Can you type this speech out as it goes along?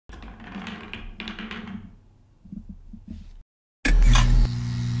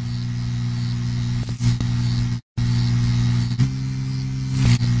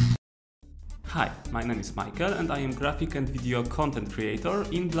Hi, my name is Michael and I am graphic and video content creator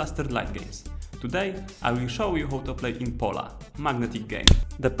in Blaster Light Games. Today I will show you how to play in Pola, magnetic game.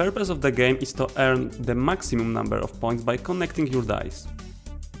 The purpose of the game is to earn the maximum number of points by connecting your dice.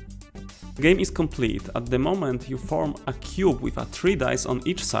 Game is complete at the moment you form a cube with 3 dice on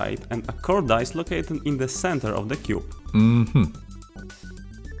each side and a core dice located in the center of the cube.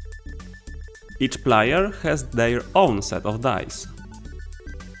 Each player has their own set of dice.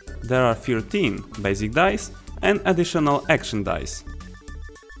 There are 13 basic dice and additional action dice.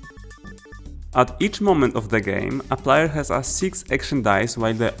 At each moment of the game, a player has 6 action dice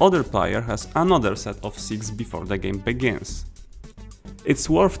while the other player has another set of 6 before the game begins. It's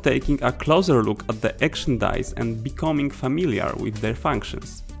worth taking a closer look at the action dice and becoming familiar with their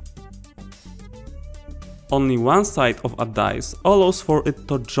functions. Only one side of a dice allows for it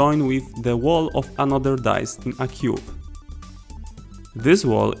to join with the wall of another dice in a cube. This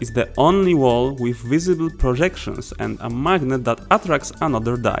wall is the only wall with visible projections and a magnet that attracts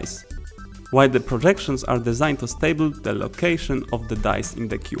another dice, while the projections are designed to stabilize the location of the dice in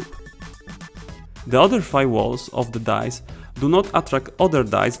the cube. The other 5 walls of the dice do not attract other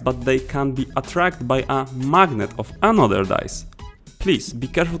dice, but they can be attracted by a magnet of another dice. Please be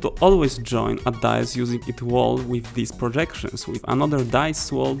careful to always join a dice using its wall with these projections with another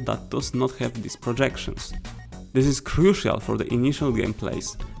dice wall that does not have these projections. This is crucial for the initial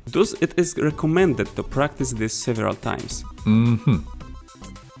gameplays, thus it is recommended to practice this several times.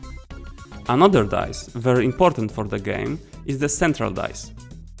 Another dice, very important for the game, is the central dice.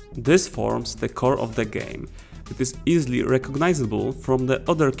 This forms the core of the game. It is easily recognizable from the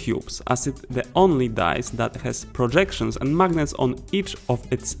other cubes, as it is the only dice that has projections and magnets on each of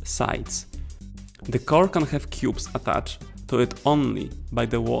its sides. The core can have cubes attached to it only by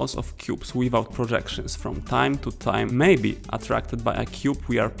the walls of cubes without projections. From time to time may be attracted by a cube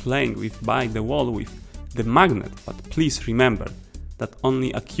we are playing with by the wall with the magnet, but please remember that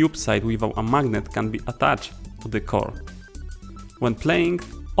only a cube side without a magnet can be attached to the core. When playing,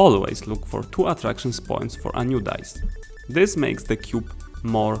 always look for 2 attraction points for a new dice. This makes the cube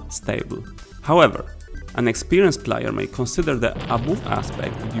more stable. However, an experienced player may consider the above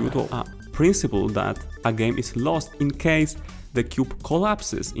aspect due to a principle that a game is lost in case the cube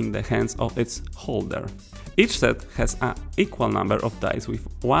collapses in the hands of its holder. Each set has an equal number of dice, with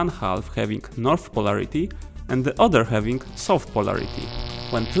one half having north polarity and the other having south polarity.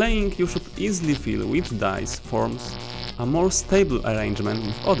 When playing, you should easily feel which dice forms a more stable arrangement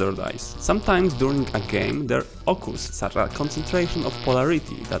with other dice. Sometimes during a game there occurs such a concentration of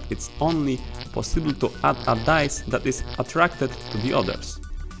polarity that it's only possible to add a dice that is attracted to the others.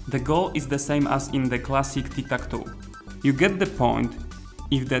 The goal is the same as in the classic tic-tac-toe. You get the point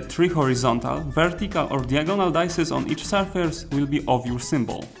if the 3 horizontal, vertical or diagonal dices on each surface will be of your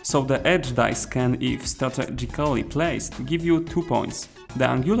symbol. So the edge dice can, if strategically placed, give you 2 points. The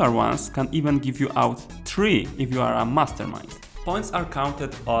angular ones can even give you out 3 if you are a mastermind. Points are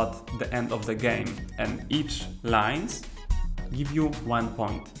counted at the end of the game and each lines give you 1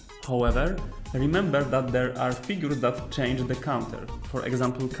 point. However, remember that there are figures that change the counter, for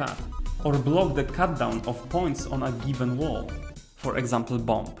example cat, or block the cut down of points on a given wall, for example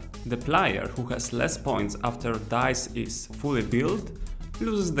bomb. The player who has less points after dice is fully built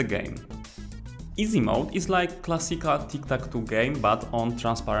loses the game. Easy mode is like classical tic-tac-toe game but on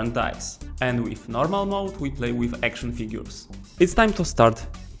transparent dice, and with normal mode we play with action figures. It's time to start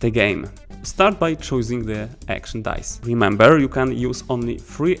the game. Start by choosing the action dice. Remember, you can use only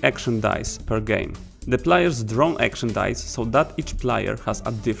 3 action dice per game. The players draw action dice so that each player has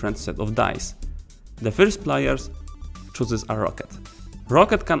a different set of dice. The first player chooses a rocket.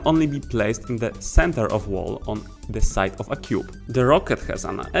 Rocket can only be placed in the center of wall on the side of a cube. The rocket has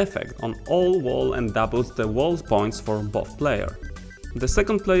an effect on all wall and doubles the wall points for both players. The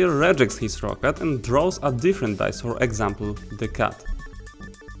second player rejects his rocket and draws a different dice, for example the cat.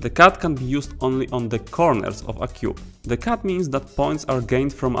 The cat can be used only on the corners of a cube. The cat means that points are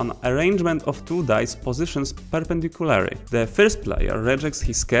gained from an arrangement of 2 dice positions perpendicularly. The first player rejects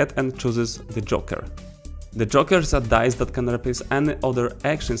his cat and chooses the joker. The joker is a dice that can replace any other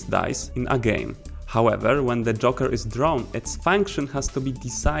actions dice in a game. However, when the joker is drawn, its function has to be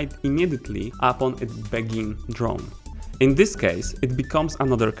decided immediately upon it being drawn. In this case, it becomes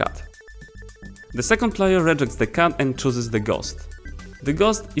another cat. The second player rejects the cat and chooses the ghost. The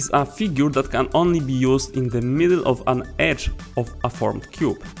ghost is a figure that can only be used in the middle of an edge of a formed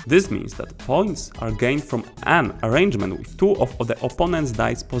cube. This means that points are gained from an arrangement with 2 of the opponent's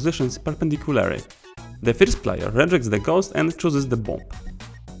dice positions perpendicularly. The first player rejects the ghost and chooses the bomb.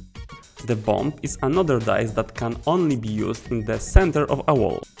 The bomb is another dice that can only be used in the center of a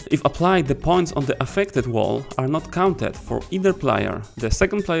wall. If applied, the points on the affected wall are not counted for either player. The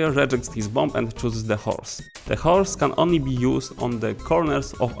second player rejects his bomb and chooses the horse. The horse can only be used on the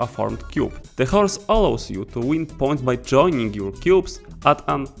corners of a formed cube. The horse allows you to win points by joining your cubes at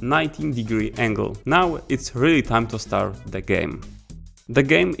a 90-degree angle. Now it's really time to start the game. The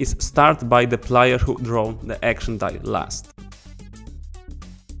game is started by the player who draws the action die last.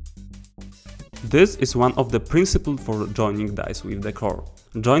 This is one of the principles for joining dice with the core.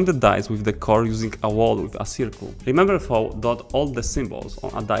 Join the dice with the core using a wall with a circle. Remember though that all the symbols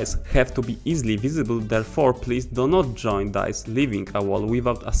on a dice have to be easily visible, therefore please do not join dice leaving a wall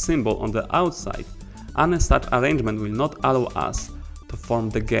without a symbol on the outside. Any such arrangement will not allow us to form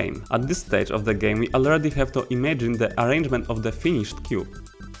the game. At this stage of the game we already have to imagine the arrangement of the finished cube.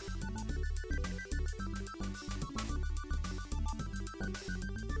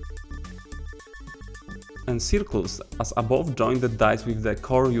 And circles as above join the dice with the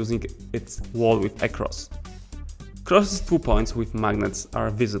core using its wall with a cross. Crosses 2 points with magnets are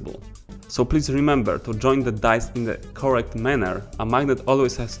visible. So please remember to join the dice in the correct manner. A magnet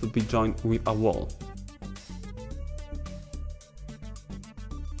always has to be joined with a wall.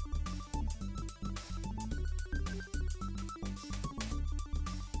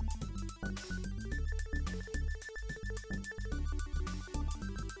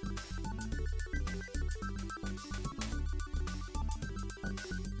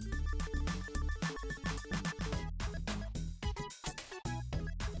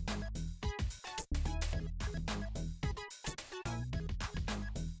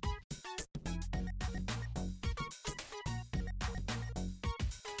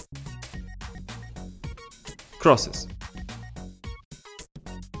 Crosses.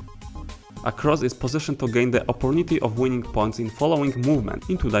 A cross is positioned to gain the opportunity of winning points in following movement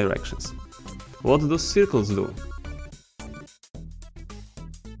in 2 directions. What do circles do?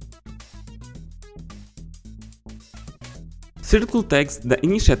 Circle takes the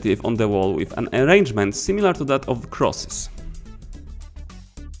initiative on the wall with an arrangement similar to that of crosses.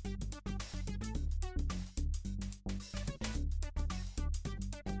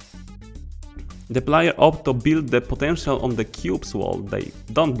 The player opts to build the potential on the cube's wall, they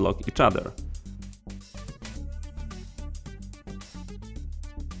don't block each other.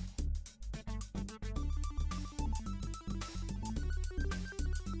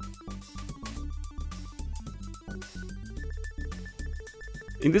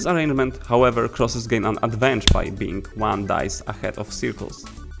 In this arrangement, however, crosses gain an advantage by being 1 dice ahead of circles.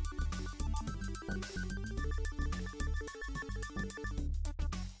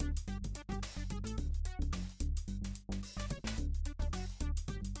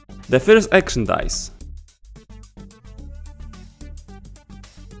 The first action dice.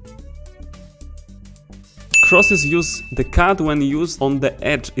 Crosses use the cut when used on the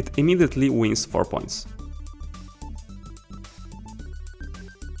edge, it immediately wins 4 points.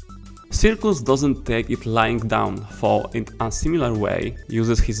 Circles doesn't take it lying down, for in a similar way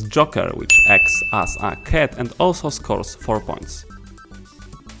uses his joker, which acts as a cat and also scores 4 points.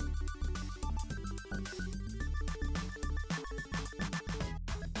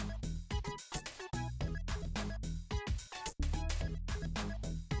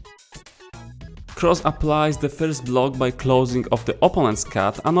 Cross applies the first block by closing off the opponent's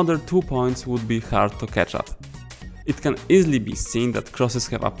cut, another 2 points would be hard to catch up. It can easily be seen that crosses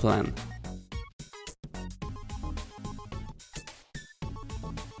have a plan.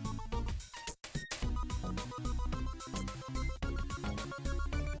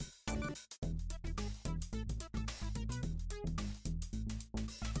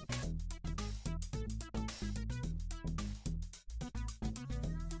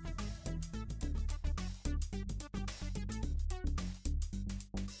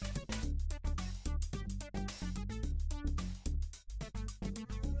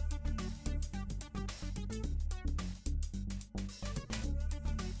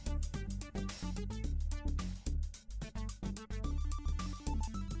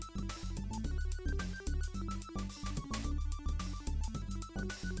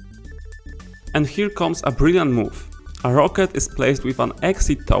 And here comes a brilliant move. A rocket is placed with an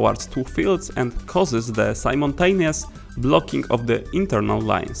exit towards 2 fields and causes the simultaneous blocking of the internal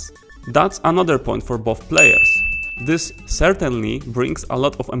lines. That's another point for both players. This certainly brings a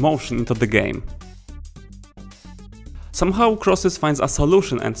lot of emotion into the game. Somehow Crosses finds a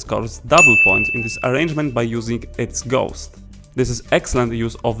solution and scores double points in this arrangement by using its ghost. This is excellent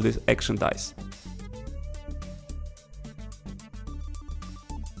use of this action dice.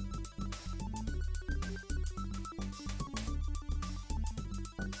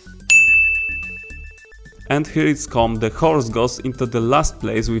 And here it's come, the horse goes into the last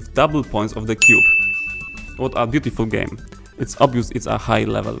place with double points of the cube. What a beautiful game. It's obvious it's a high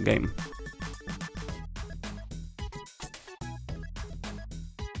level game.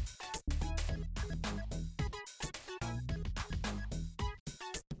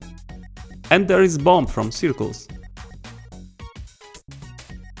 And there is bomb from circles.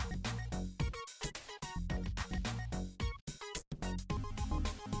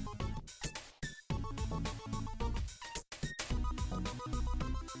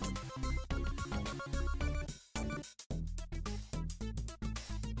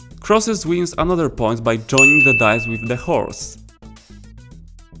 Crosses wins another point by joining the dice with the horse.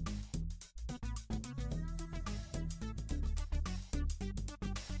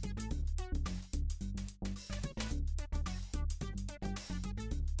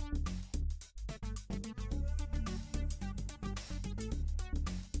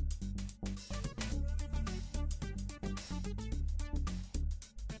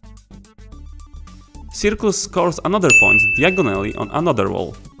 Circles scores another point diagonally on another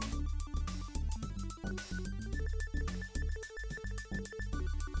wall.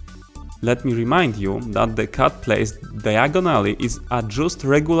 Let me remind you that the cat placed diagonally is a just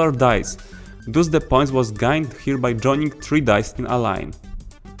regular dice, thus the points was gained here by joining 3 dice in a line.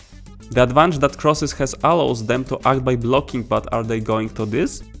 The advantage that crosses has allows them to act by blocking, but are they going to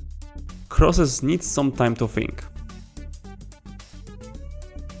this? Crosses needs some time to think.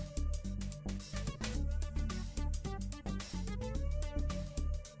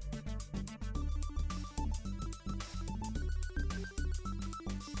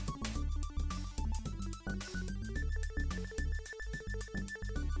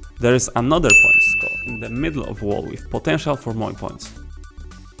 There is another point score in the middle of wall with potential for more points.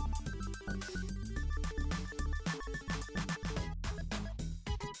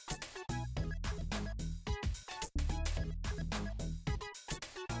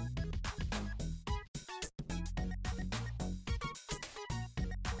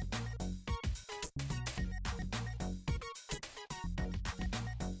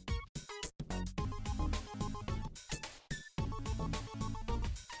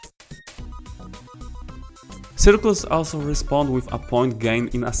 Circles also respond with a point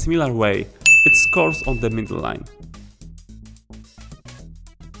gained in a similar way. It scores on the middle line.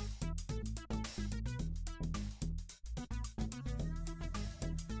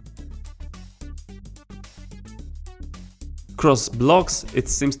 Cross blocks, it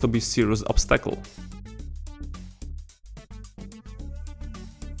seems to be serious obstacle.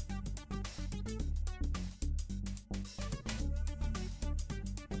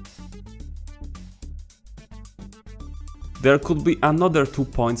 There could be another 2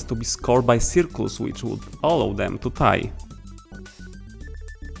 points to be scored by circles, which would allow them to tie.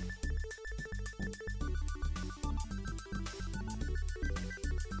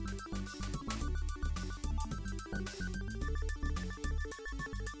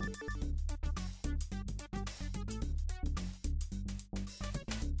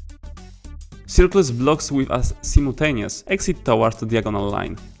 Circles blocks with a simultaneous exit towards the diagonal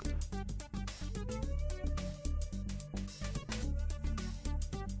line.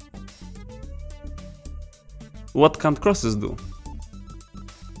 What can't crosses do?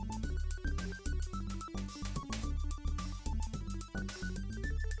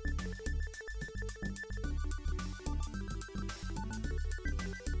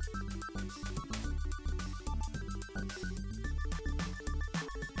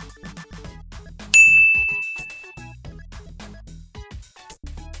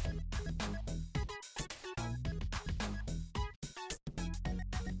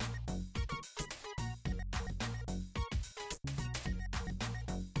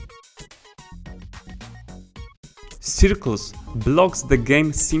 Circles blocks, the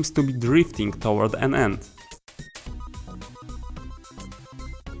game seems to be drifting toward an end.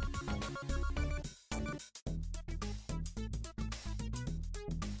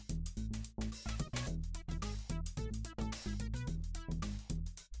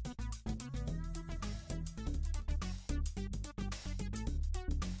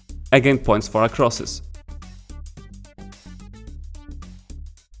 Again points for crosses.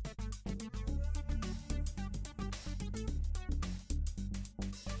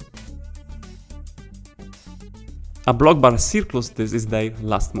 A block by circles, this is their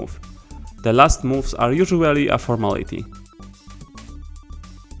last move. The last moves are usually a formality.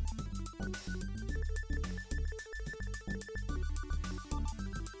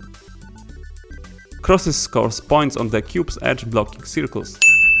 Crosses scores points on the cube's edge blocking circles.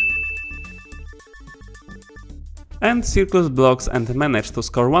 And circles blocks and manage to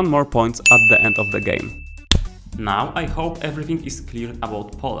score 1 more point at the end of the game. Now I hope everything is clear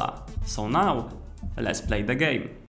about Pola. So now, let's play the game.